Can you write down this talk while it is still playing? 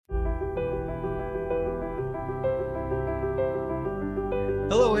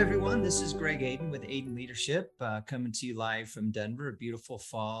Hello, everyone. This is Greg Aiden with Aiden Leadership, coming to you live from Denver, a beautiful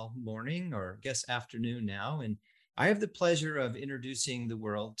fall morning, or I guess afternoon now. And I have the pleasure of introducing the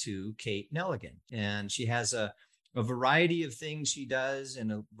world to Kate Nelligan. And she has a variety of things she does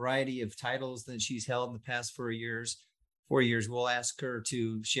and a variety of titles that she's held in the past 4 years. 4 years. We'll ask her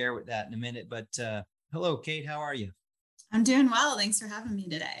to share with that in a minute. But hello, Kate. How are you? I'm doing well. Thanks for having me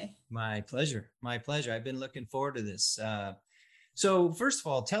today. My pleasure. My pleasure. I've been looking forward to this. So first of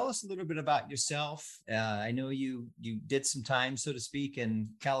all, tell us a little bit about yourself. I know you did some time, so to speak, in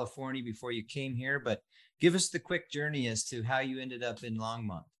California before you came here, but give us the quick journey as to how you ended up in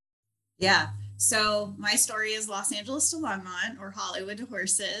Longmont. Yeah. So my story is Los Angeles to Longmont or Hollywood to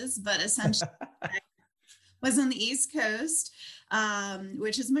horses, but essentially I was on the East Coast,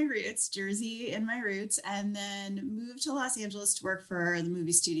 which is my roots, Jersey and my roots, and then moved to Los Angeles to work for the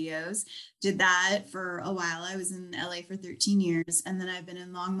movie studios. Did that for a while. I was in LA for 13 years, and then I've been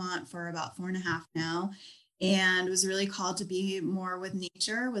in Longmont for about 4.5 now, and was really called to be more with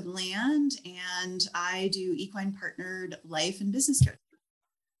nature, with land, and I do equine partnered life and business coaching.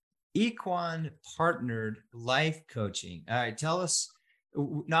 Equine partnered life coaching. All right, tell us.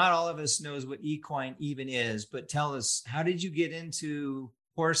 Not all of us knows what equine even is, but tell us, how did you get into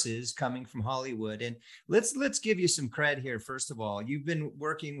horses coming from Hollywood? And let's give you some cred here. First of all, you've been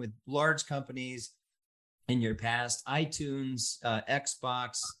working with large companies in your past: iTunes,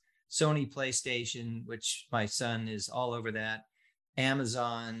 Xbox, Sony PlayStation, which my son is all over that,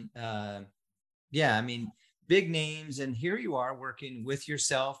 Amazon. Big names. And here you are working with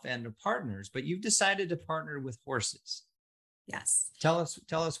yourself and the partners, but you've decided to partner with horses. Yes. Tell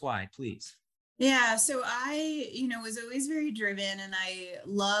us why, please. Yeah. So I, was always very driven and I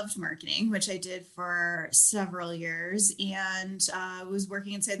loved marketing, which I did for several years, and was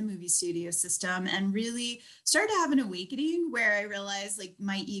working inside the movie studio system and really started to have an awakening where I realized like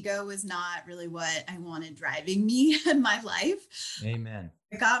my ego was not really what I wanted driving me in my life. Amen.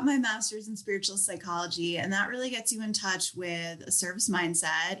 I got my master's in spiritual psychology, and that really gets you in touch with a service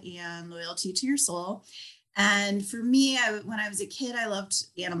mindset and loyalty to your soul. And for me, when I was a kid, I loved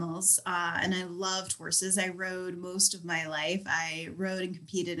animals and I loved horses. I rode most of my life. I rode and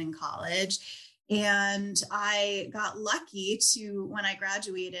competed in college. And I got lucky to, when I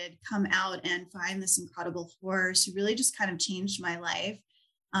graduated, come out and find this incredible horse who really just kind of changed my life.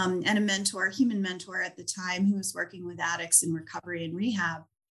 And a mentor, human mentor at the time, who was working with addicts in recovery and rehab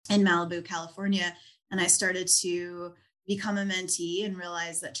in Malibu, California. And I started to become a mentee and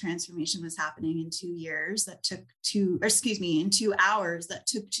realize that transformation was happening in 2 years that took in 2 hours that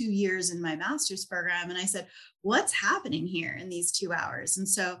took 2 years in my master's program. And I said, what's happening here in these 2 hours? And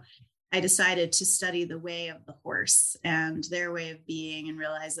so I decided to study the way of the horse and their way of being, and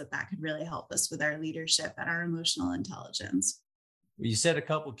realize that that could really help us with our leadership and our emotional intelligence. You said a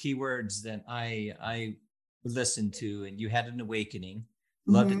couple of key words that I listened to, and you had an awakening.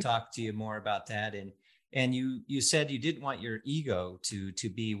 Love to talk to you more about that. And you said you didn't want your ego to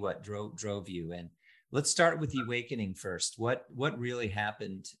be what drove you. And let's start with the awakening first. What really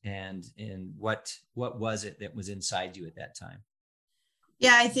happened, and what was it that was inside you at that time?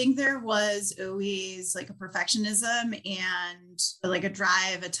 Yeah, I think there was always like a perfectionism and like a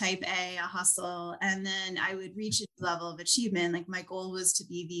drive, a type A, a hustle. And then I would reach a level of achievement. Like my goal was to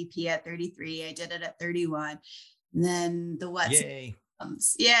be VP at 33. I did it at 31. And then the what's. Yay.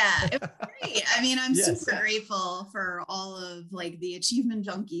 Yeah, it was great. I mean, I'm Yes. super grateful for all of like the achievement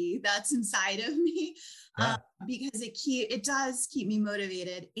junkie that's inside of me, Yeah. because it does keep me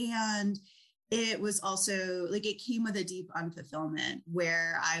motivated. And it was also like, it came with a deep unfulfillment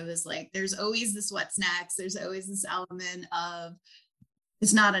where I was like, there's always this what's next. There's always this element of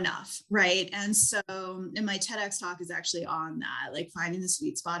it's not enough. Right. And so, and my TEDx talk is actually on that, like finding the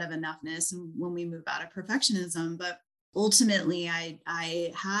sweet spot of enoughness and when we move out of perfectionism. But ultimately,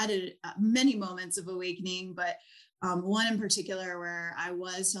 I had many moments of awakening, but one in particular where I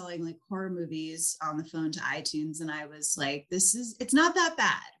was selling like horror movies on the phone to iTunes, and I was like, it's not that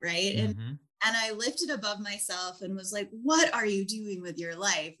bad, right? And I lifted above myself and was like, what are you doing with your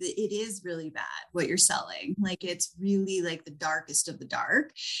life? It is really bad what you're selling. Like, it's really like the darkest of the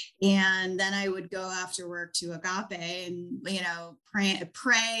dark. And then I would go after work to Agape and,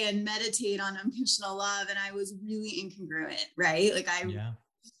 pray and meditate on unconditional love. And I was really incongruent, right? Like I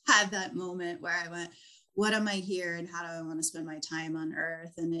had that moment where I went, what am I here and how do I want to spend my time on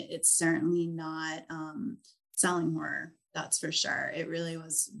earth? And it's certainly not selling horror. That's for sure. It really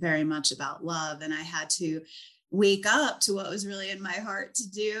was very much about love. And I had to wake up to what was really in my heart to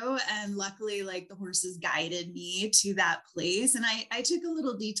do. And luckily, like the horses guided me to that place. And I took a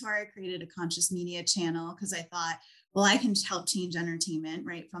little detour. I created a conscious media channel because I thought, well, I can help change entertainment,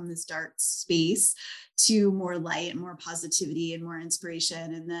 right, from this dark space to more light and more positivity and more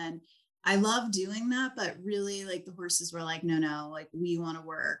inspiration. And then I love doing that, but really like the horses were like, no, like we want to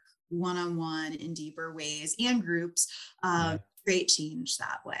work one-on-one in deeper ways and groups, Yeah. create change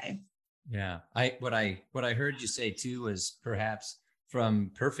that way. Yeah. What I heard you say too was perhaps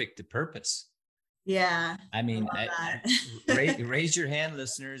from perfect to purpose. Yeah, I I mean, love that. raise your hand,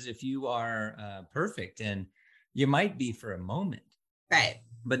 listeners, if you are perfect, and you might be for a moment, Right.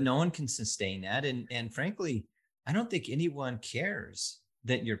 but no one can sustain that. And frankly, I don't think anyone cares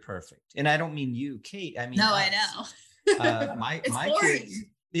that you're perfect. And I don't mean you, Kate. I mean No, I us. know. My It's my boring. kids.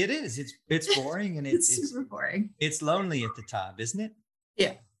 It is. It's boring, and It's super boring. it's lonely at the top, isn't it?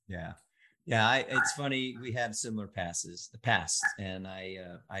 Yeah. Yeah. Yeah. It's funny. We have similar past, and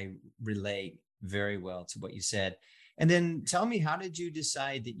I relate very well to what you said. And then tell me, how did you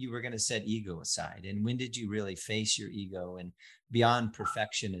decide that you were going to set ego aside? And when did you really face your ego and beyond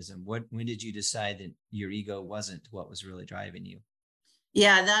perfectionism? When did you decide that your ego wasn't what was really driving you?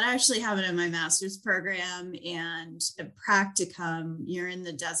 Yeah, that actually happened in my master's program and a practicum. You're in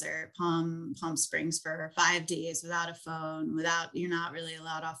the desert, Palm Springs for 5 days without a phone, you're not really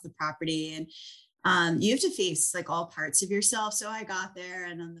allowed off the property. And you have to face like all parts of yourself. So I got there,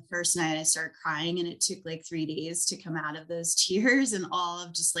 and on the first night I started crying, and it took like 3 days to come out of those tears and all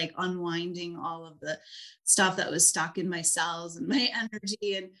of just like unwinding all of the stuff that was stuck in my cells and my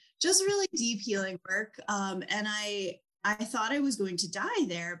energy, and just really deep healing work. And I thought I was going to die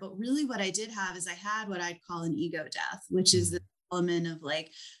there, but really what I did have is I had what I'd call an ego death, which is the Mm. element of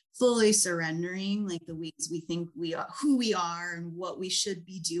like fully surrendering, like the ways we think we are, who we are, and what we should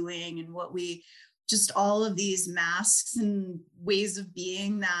be doing, and what we just all of these masks and ways of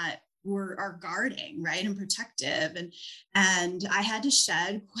being that are guarding, right, and protective. And I had to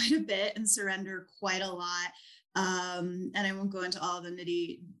shed quite a bit and surrender quite a lot. And I won't go into all the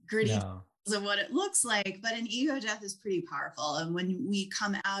nitty gritty No. of what it looks like, but an ego death is pretty powerful. And when we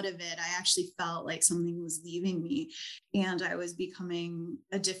come out of it, I actually felt like something was leaving me, and I was becoming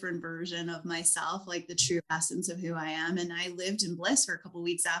a different version of myself, like the true essence of who I am. And I lived in bliss for a couple of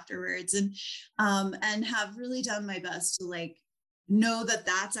weeks afterwards, and have really done my best to like know that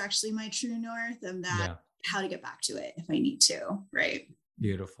that's actually my true north, and that Yeah. how to get back to it if I need to. Right.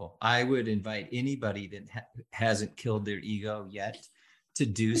 Beautiful. I would invite anybody that hasn't killed their ego yet to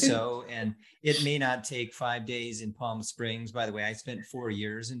do so. And it may not take 5 days in Palm Springs. By the way, I spent 4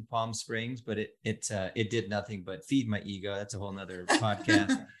 years in Palm Springs, but it did nothing but feed my ego. That's a whole nother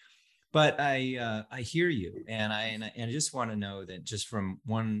podcast. But I hear you, and I just want to know that just from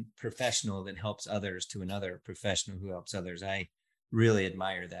one professional that helps others to another professional who helps others, I really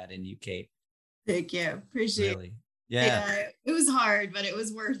admire that in you, Kate. Thank you. Appreciate it. Really. Yeah. Yeah, it was hard, but it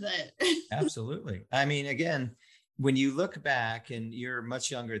was worth it. Absolutely. I mean, again, when you look back, and you're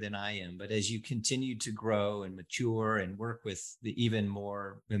much younger than I am, but as you continue to grow and mature and work with the even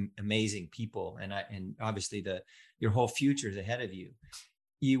more amazing people, and obviously your whole future is ahead of you,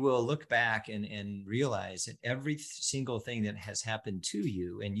 you will look back and realize that every single thing that has happened to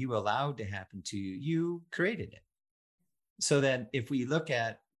you and you allowed to happen to you, you created it. So that if we look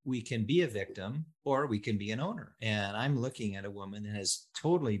at, we can be a victim or we can be an owner. And I'm looking at a woman that has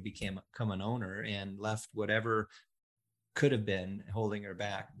totally become an owner and left whatever could have been holding her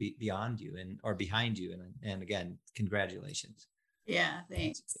back beyond you or behind you. And again, congratulations. Yeah,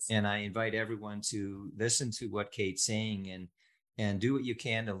 thanks. And I invite everyone to listen to what Kate's saying and do what you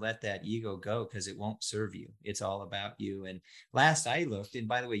can to let that ego go, because it won't serve you. It's all about you. And last I looked, and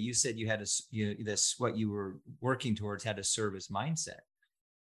by the way, you said you had what you were working towards had a service mindset.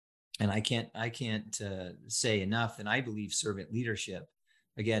 And I can't say enough. And I believe servant leadership,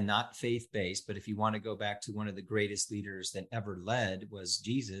 again, not faith-based, but if you want to go back to one of the greatest leaders that ever led was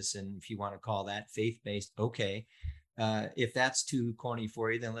Jesus. And if you want to call that faith-based, okay. If that's too corny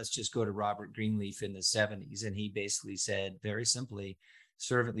for you, then let's just go to Robert Greenleaf in the 70s. And he basically said very simply,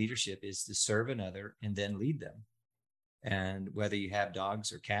 servant leadership is to serve another and then lead them. And whether you have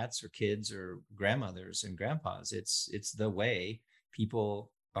dogs or cats or kids or grandmothers and grandpas, it's the way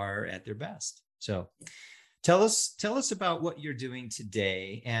people are at their best. So tell us about what you're doing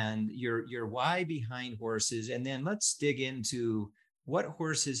today and your why behind horses. And then let's dig into what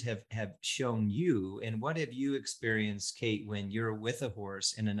horses have shown you, and what have you experienced, Kate, when you're with a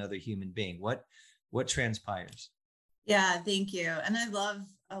horse and another human being? What transpires? Yeah, thank you. And I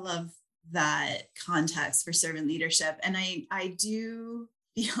love that context for servant leadership. And I do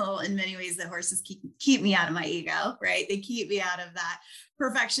feel in many ways that horses keep me out of my ego, right? They keep me out of that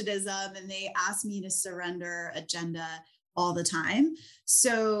perfectionism, and they ask me to surrender agenda all the time.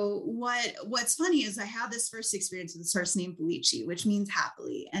 So what's funny is I had this first experience with this horse named Felici, which means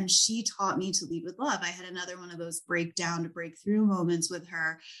happily. And she taught me to lead with love. I had another one of those breakdown to breakthrough moments with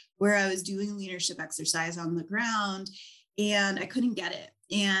her where I was doing leadership exercise on the ground and I couldn't get it.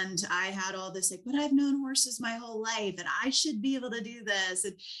 And I had all this like, but I've known horses my whole life and I should be able to do this.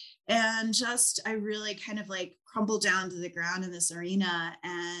 And just, I really kind of like crumbled down to the ground in this arena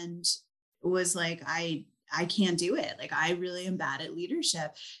and was like, I can't do it. Like, I really am bad at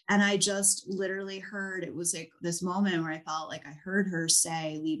leadership. And I just literally heard, it was like this moment where I felt like I heard her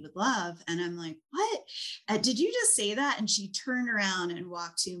say, lead with love. And I'm like, what? Did you just say that? And she turned around and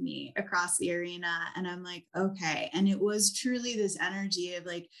walked to me across the arena. And I'm like, okay. And it was truly this energy of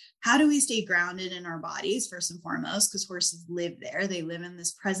like, how do we stay grounded in our bodies first and foremost? Because horses live there. They live in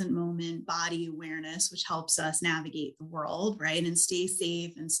this present moment body awareness, which helps us navigate the world, right? And stay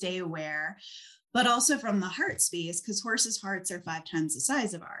safe and stay aware. But also from the heart space, because horses' hearts are 5 times the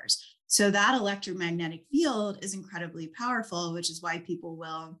size of ours. So that electromagnetic field is incredibly powerful, which is why people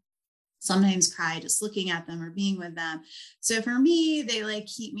will sometimes cry just looking at them or being with them. So for me, they like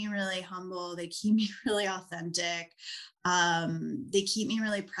keep me really humble. They keep me really authentic. They keep me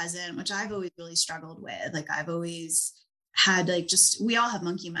really present, which I've always really struggled with. Like I've always had like we all have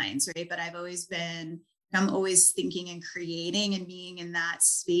monkey minds, right? But I'm always thinking and creating and being in that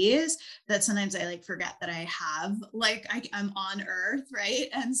space that sometimes I like forget that I have, like I'm on earth. Right.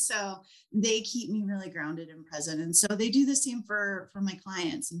 And so they keep me really grounded and present. And so they do the same for my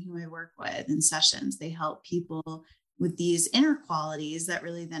clients and who I work with in sessions. They help people with these inner qualities that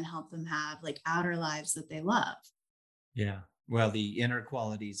really then help them have like outer lives that they love. Yeah. Well, the inner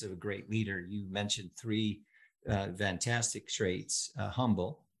qualities of a great leader, you mentioned 3 fantastic traits: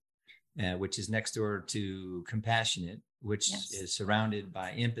 humble, which is next door to compassionate, which Yes. is surrounded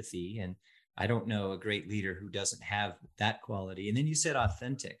by empathy. And I don't know a great leader who doesn't have that quality. And then you said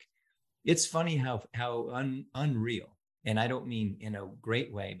authentic. It's funny how unreal, and I don't mean in a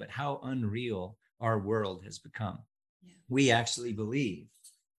great way, but how unreal our world has become. Yeah. We actually believe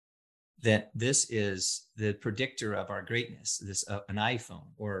that this is the predictor of our greatness, this an iPhone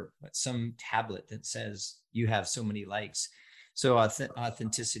or some tablet that says you have so many likes. So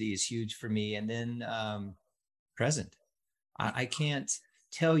authenticity is huge for me. And then present. I can't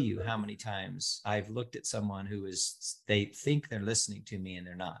tell you how many times I've looked at someone they think they're listening to me and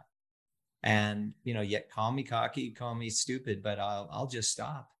they're not. And, yet call me cocky, call me stupid, but I'll just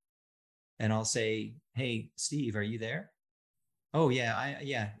stop. And I'll say, hey, Steve, are you there? Oh, yeah,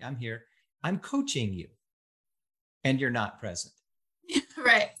 I'm here. I'm coaching you. And you're not present.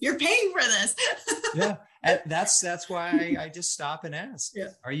 Right. You're paying for this. Yeah. And that's why I just stop and ask, yeah.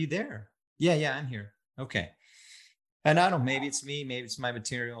 Are you there? Yeah, I'm here. Okay. And I don't know, maybe it's me, maybe it's my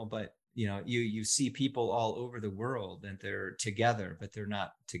material, but you see people all over the world and they're together, but they're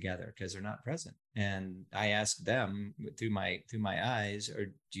not together because they're not present. And I ask them through my eyes,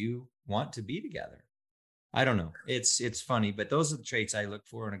 or do you want to be together? I don't know. It's funny, but those are the traits I look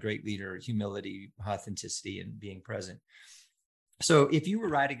for in a great leader: humility, authenticity, and being present. So if you were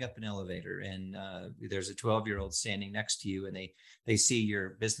riding up an elevator and there's a 12-year-old standing next to you and they see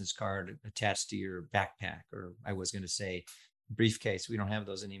your business card attached to your backpack, or I was going to say briefcase, we don't have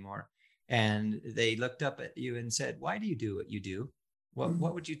those anymore, and they looked up at you and said, why do you do what you do?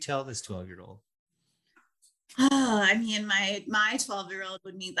 What would you tell this 12-year-old? Oh, I mean, my 12-year-old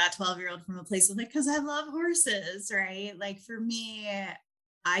would meet that 12-year-old from a place of like, because I love horses, right? Like for me,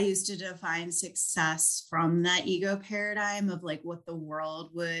 I used to define success from that ego paradigm of like what the world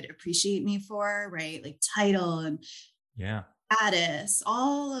would appreciate me for, right? Like title and status,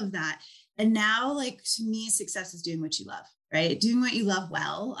 all of that. And now, like to me, success is doing what you love, right? Doing what you love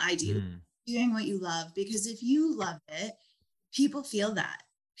well, doing what you love, because if you love it, people feel that.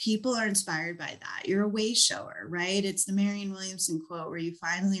 People are inspired by that. You're a way shower, right? It's the Marianne Williamson quote where you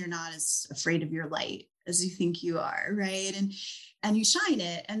finally are not as afraid of your light as you think you are, right? And you shine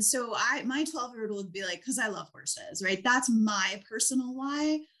it. And so my 12-year-old would be like, because I love horses, right? That's my personal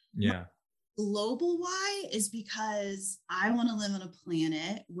why. Yeah. My global why is because I want to live on a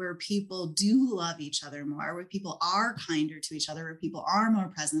planet where people do love each other more, where people are kinder to each other, where people are more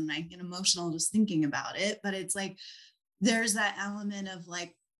present. And I get emotional just thinking about it, but it's like, there's that element of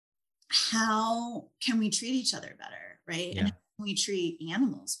like, how can we treat each other better, right? Yeah. And how can we treat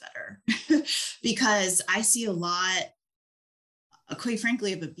animals better? Because I see a lot, quite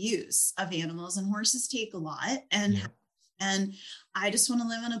frankly, of abuse of animals, and horses take a lot, and And I just want to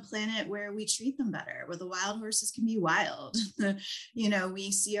live on a planet where we treat them better, where the wild horses can be wild.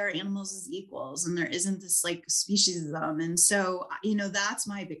 We see our animals as equals, and there isn't this like speciesism. And so, that's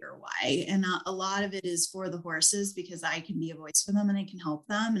my bigger why. And a lot of it is for the horses, because I can be a voice for them and I can help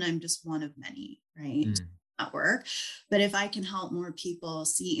them. And I'm just one of many, right? At work. But if I can help more people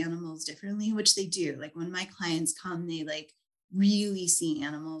see animals differently, which they do, like when my clients come, they like really see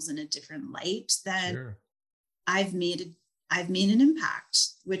animals in a different light, then Sure. I've made an impact,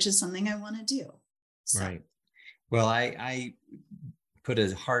 which is something I want to do. So. Right. Well, I put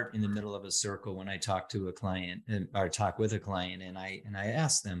a heart in the middle of a circle when I talk to a client or talk with a client, and I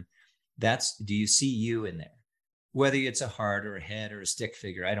ask them, do you see you in there? Whether it's a heart or a head or a stick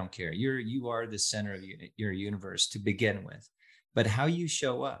figure, I don't care. You are the center of your universe to begin with. But how you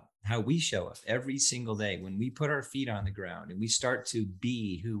show up, how we show up every single day, when we put our feet on the ground and we start to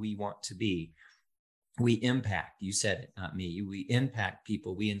be who we want to be, we impact. You said it, not me. We impact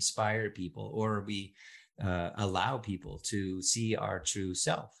people, we inspire people, or we allow people to see our true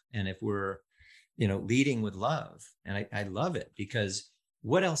self. And if we're, leading with love, and I love it, because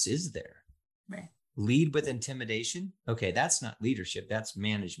what else is there? Right. Lead with intimidation. Okay, that's not leadership. That's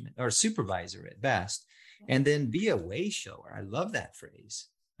management or supervisor at best. And then be a way shower. I love that phrase.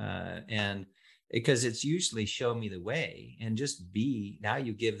 And because it's usually show me the way, and just be, now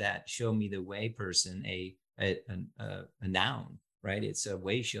you give that show me the way person a noun, right? It's a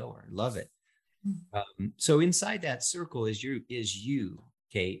way shower. Love it. So inside that circle is you,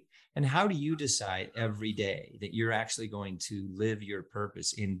 Kate. And how do you decide every day that you're actually going to live your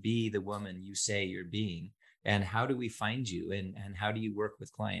purpose and be the woman you say you're being? And how do we find you? And how do you work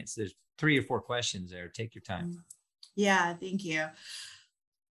with clients? There's 3 or 4 questions there. Take your time. Yeah, thank you.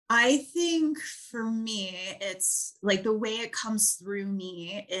 I think for me, it's like the way it comes through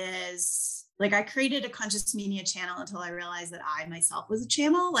me is like I created a conscious media channel until I realized that I myself was a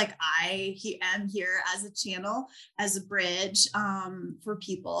channel. Like I am here as a channel, as a bridge for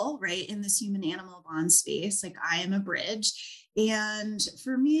people, right? In this human animal bond space, like I am a bridge. And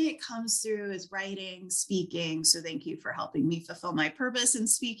for me, it comes through as writing, speaking. So thank you for helping me fulfill my purpose in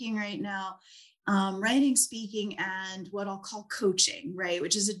speaking right now. Writing, speaking, and what I'll call coaching, right?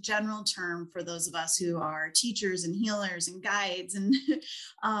 Which is a general term for those of us who are teachers and healers and guides and,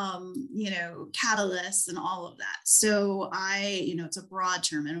 catalysts and all of that. So it's a broad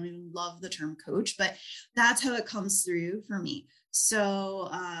term. I don't even love the term coach, but that's how it comes through for me. So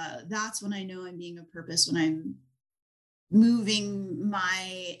that's when I know I'm being a purpose, when I'm moving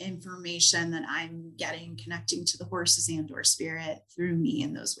my information that I'm getting, connecting to the horses and or spirit through me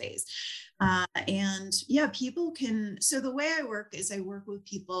in those ways. People can, so the way I work is I work with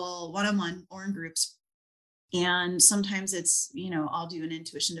people one-on-one or in groups. And sometimes it's, I'll do an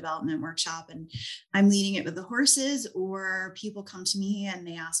intuition development workshop and I'm leading it with the horses, or people come to me and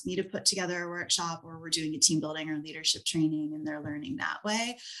they ask me to put together a workshop, or we're doing a team building or leadership training and they're learning that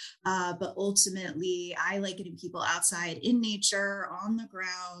way. But ultimately, I like getting people outside in nature, on the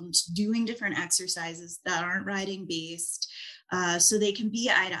ground, doing different exercises that aren't riding based, so they can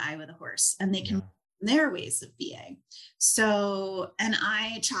be eye to eye with a horse and they can their ways of being. So, and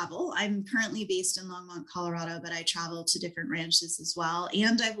I travel. I'm currently based in Longmont, Colorado, but I travel to different ranches as well.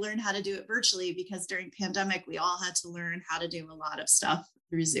 And I've learned how to do it virtually because during pandemic, we all had to learn how to do a lot of stuff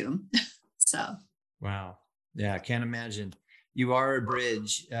through Zoom. So. Wow. Yeah, I can't imagine. You are a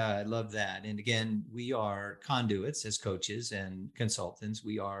bridge. I love that. And again, we are conduits as coaches and consultants.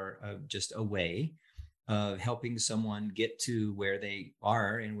 We are just a way of helping someone get to where they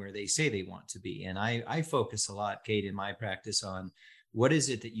are and where they say they want to be. And I focus a lot, Kate, in my practice on what is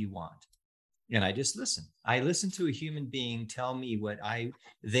it that you want? And I just listen. I listen to a human being tell me what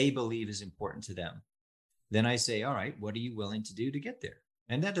they believe is important to them. Then I say, all right, what are you willing to do to get there?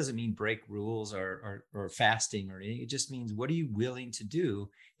 And that doesn't mean break rules or fasting or anything. It just means, what are you willing to do?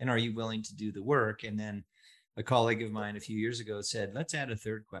 And are you willing to do the work? And then a colleague of mine a few years ago said, let's add a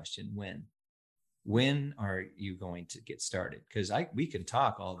third question: when are you going to get started? Because we can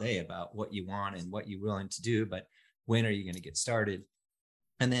talk all day about what you want and what you're willing to do, but when are you going to get started?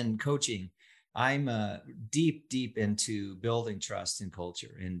 And then coaching, I'm deep into building trust in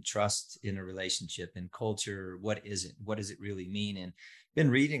culture, and trust in a relationship and culture. What is it? What does it really mean? And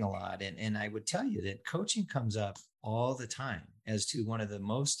been reading a lot. And I would tell you that coaching comes up all the time as to one of the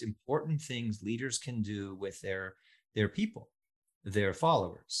most important things leaders can do with their people, their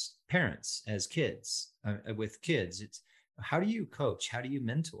followers, parents, as kids, with kids. It's, how do you coach? How do you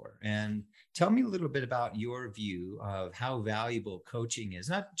mentor? And tell me a little bit about your view of how valuable coaching is,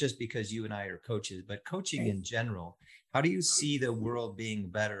 not just because you and I are coaches, but coaching in general. How do you see the world being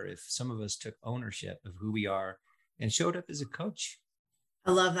better if some of us took ownership of who we are and showed up as a coach?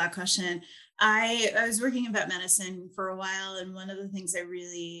 I love that question. I was working in vet medicine for a while, and one of the things I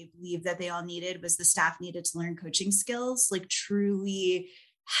really believed that they all needed was the staff needed to learn coaching skills, like truly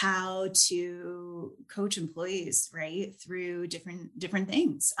how to coach employees, right, through different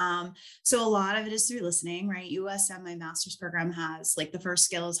things. So a lot of it is through listening, right? USM, my master's program, has like the first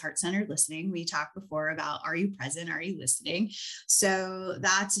skill is heart-centered listening. We talked before about, are you present? Are you listening? So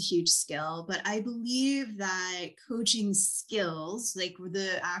that's a huge skill. But I believe that coaching skills, like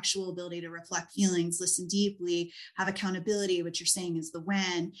the actual ability to reflect feelings, listen deeply, have accountability, what you're saying is the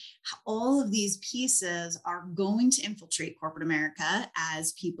when, all of these pieces are going to infiltrate corporate America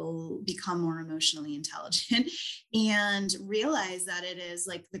as people become more emotionally intelligent and realize that it is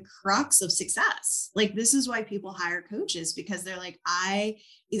like the crux of success. Like, this is why people hire coaches, because they're like,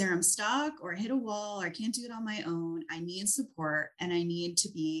 either I'm stuck or I hit a wall or I can't do it on my own. I need support and I need to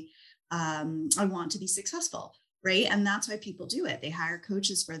be, I want to be successful. Right. And that's why people do it. They hire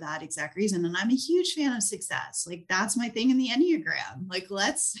coaches for that exact reason. And I'm a huge fan of success. Like, that's my thing in the Enneagram. Like,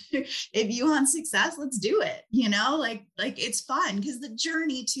 if you want success, let's do it. Like it's fun, because the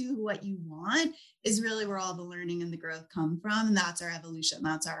journey to what you want is really where all the learning and the growth come from. And that's our evolution.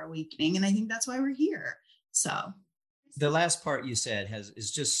 That's our awakening. And I think that's why we're here. So the last part you said is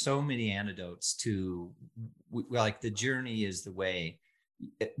just so many antidotes to, like, the journey is the way.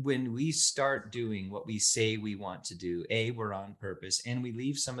 When we start doing what we say we want to do, we're on purpose, and we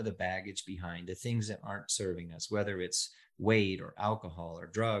leave some of the baggage behind, the things that aren't serving us, whether it's weight or alcohol or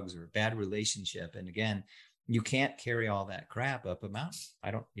drugs or bad relationship. And again, you can't carry all that crap up a mountain.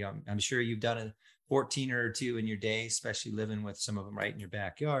 I'm sure you've done a 14 or two in your day, especially living with some of them right in your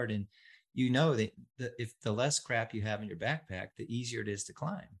backyard. And that if the less crap you have in your backpack, the easier it is to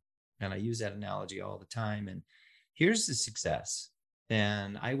climb. And I use that analogy all the time. And here's the success.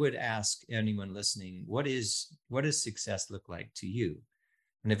 And I would ask anyone listening, what does success look like to you?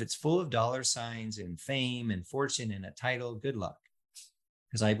 And if it's full of dollar signs and fame and fortune and a title, good luck.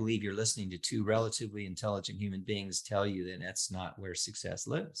 Because I believe you're listening to two relatively intelligent human beings tell you that that's not where success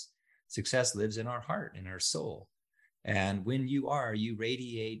lives. Success lives in our heart and our soul. And when you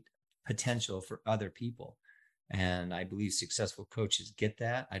radiate potential for other people. And I believe successful coaches get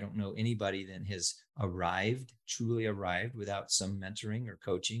that. I don't know anybody that has truly arrived without some mentoring or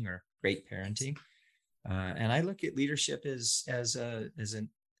coaching or great parenting. And I look at leadership as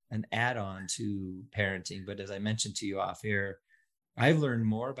an add-on to parenting. But as I mentioned to you off air, I've learned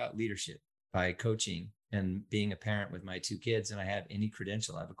more about leadership by coaching and being a parent with my two kids than I have any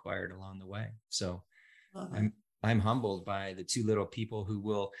credential I've acquired along the way. So I'm humbled by the two little people who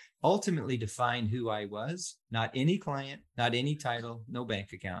will ultimately define who I was. Not any client, not any title, no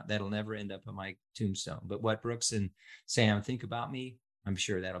bank account. That'll never end up on my tombstone. But what Brooks and Sam think about me, I'm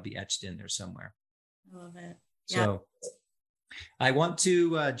sure that'll be etched in there somewhere. I love it. So I want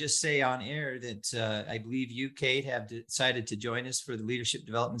to just say on air that I believe you, Kate, have decided to join us for the Leadership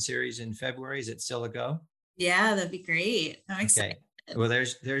Development Series in February. Is it still a go? Yeah, that'd be great. I'm excited. Okay. Well,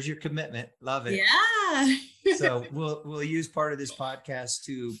 there's your commitment. Love it. Yeah. So we'll use part of this podcast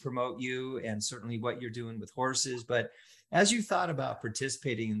to promote you and certainly what you're doing with horses. But as you thought about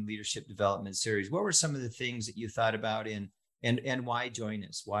participating in the Leadership Development Series, what were some of the things that you thought about and why join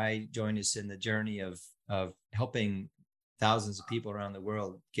us? Why join us in the journey of helping thousands of people around the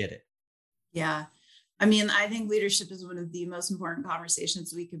world get it? Yeah. I mean, I think leadership is one of the most important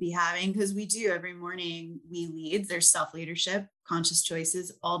conversations we could be having, because we do every morning we lead. There's self-leadership, conscious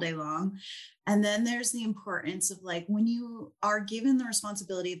choices all day long. And then there's the importance of, like, when you are given the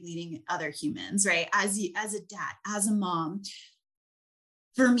responsibility of leading other humans, right? As a dad, as a mom,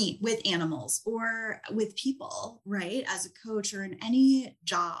 for me, with animals or with people, right? As a coach or in any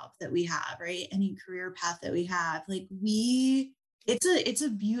job that we have, right? Any career path that we have, like it's a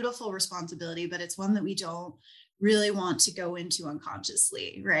beautiful responsibility, but it's one that we don't really want to go into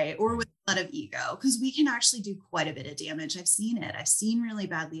unconsciously, right? Or with a lot of ego, because we can actually do quite a bit of damage. I've seen it. I've seen really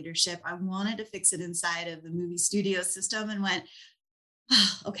bad leadership. I wanted to fix it inside of the movie studio system and went,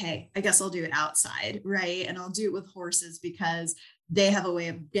 okay, I guess I'll do it outside, right? And I'll do it with horses because they have a way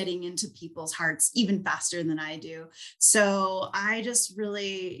of getting into people's hearts even faster than I do. So I just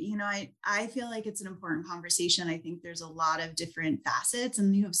really, I feel like it's an important conversation. I think there's a lot of different facets,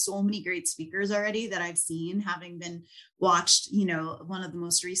 and you have so many great speakers already that I've seen, having been watched, one of the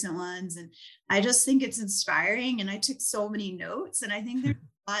most recent ones. And I just think it's inspiring. And I took so many notes, and I think there's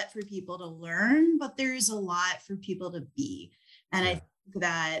a lot for people to learn, but there's a lot for people to be. And I think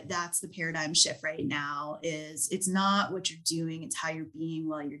that's the paradigm shift right now. Is it's not what you're doing, it's how you're being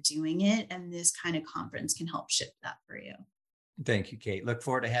while you're doing it. And this kind of conference can help shift that for you. Thank you, Kate. Look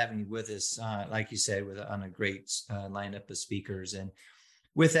forward to having you with us. Like you said, on a great lineup of speakers. And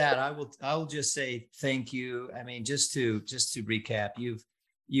with that, I'll just say thank you. I mean, just to recap,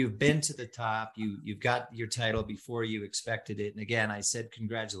 you've been to the top. You've got your title before you expected it. And again, I said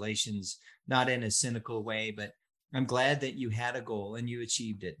congratulations, not in a cynical way, but I'm glad that you had a goal and you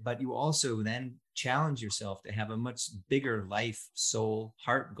achieved it. But you also then challenge yourself to have a much bigger life, soul,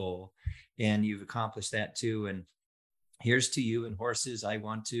 heart goal, and you've accomplished that too. And here's to you and horses. I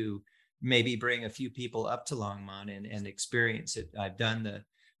want to maybe bring a few people up to Longmont and experience it. I've done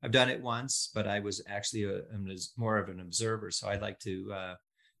it once, but I was actually more of an observer. So I'd like to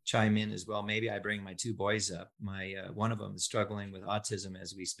chime in as well. Maybe I bring my two boys up. My one of them is struggling with autism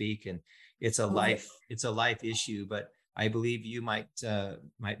as we speak, and it's a life issue. But I believe you might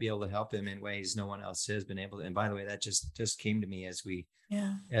be able to help him in ways no one else has been able to. And by the way, that just came to me as we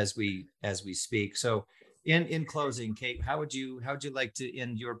speak. So in closing, Kate, how would you like to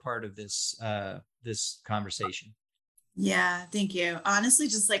end your part of this conversation? Yeah, thank you. Honestly,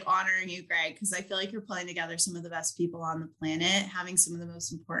 just like honoring you, Greg, because I feel like you're pulling together some of the best people on the planet, having some of the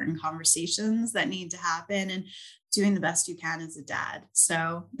most important conversations that need to happen, and doing the best you can as a dad.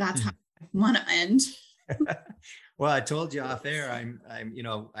 So that's how I want to end. Well, I told you off air,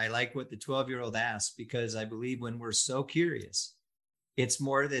 I like what the 12-year-old asked, because I believe when we're so curious, it's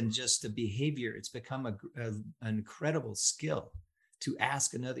more than just a behavior. It's become an incredible skill to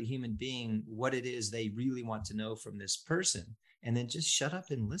ask another human being what it is they really want to know from this person, and then just shut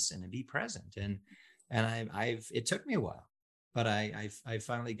up and listen and be present. And it took me a while, but I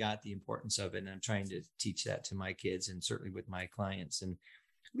finally got the importance of it. And I'm trying to teach that to my kids, and certainly with my clients. And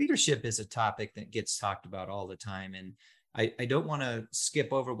leadership is a topic that gets talked about all the time. And I don't want to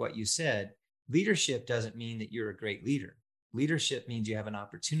skip over what you said. Leadership doesn't mean that you're a great leader. Leadership means you have an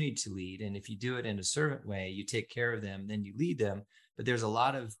opportunity to lead. And if you do it in a servant way, you take care of them, then you lead them. But there's a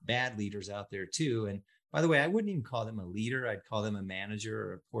lot of bad leaders out there too. And by the way, I wouldn't even call them a leader. I'd call them a manager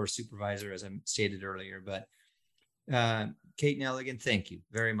or a poor supervisor, as I stated earlier. But Kate Nelligan, thank you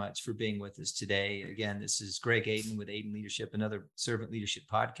very much for being with us today. Again, this is Greg Aiden with Aiden Leadership, another servant leadership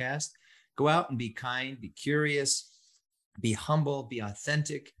podcast. Go out and be kind, be curious, be humble, be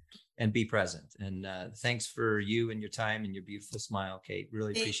authentic, and be present. And thanks for you and your time and your beautiful smile, Kate.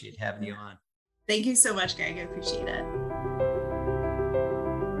 Really appreciate having you on. Thank you so much, Greg. I appreciate it.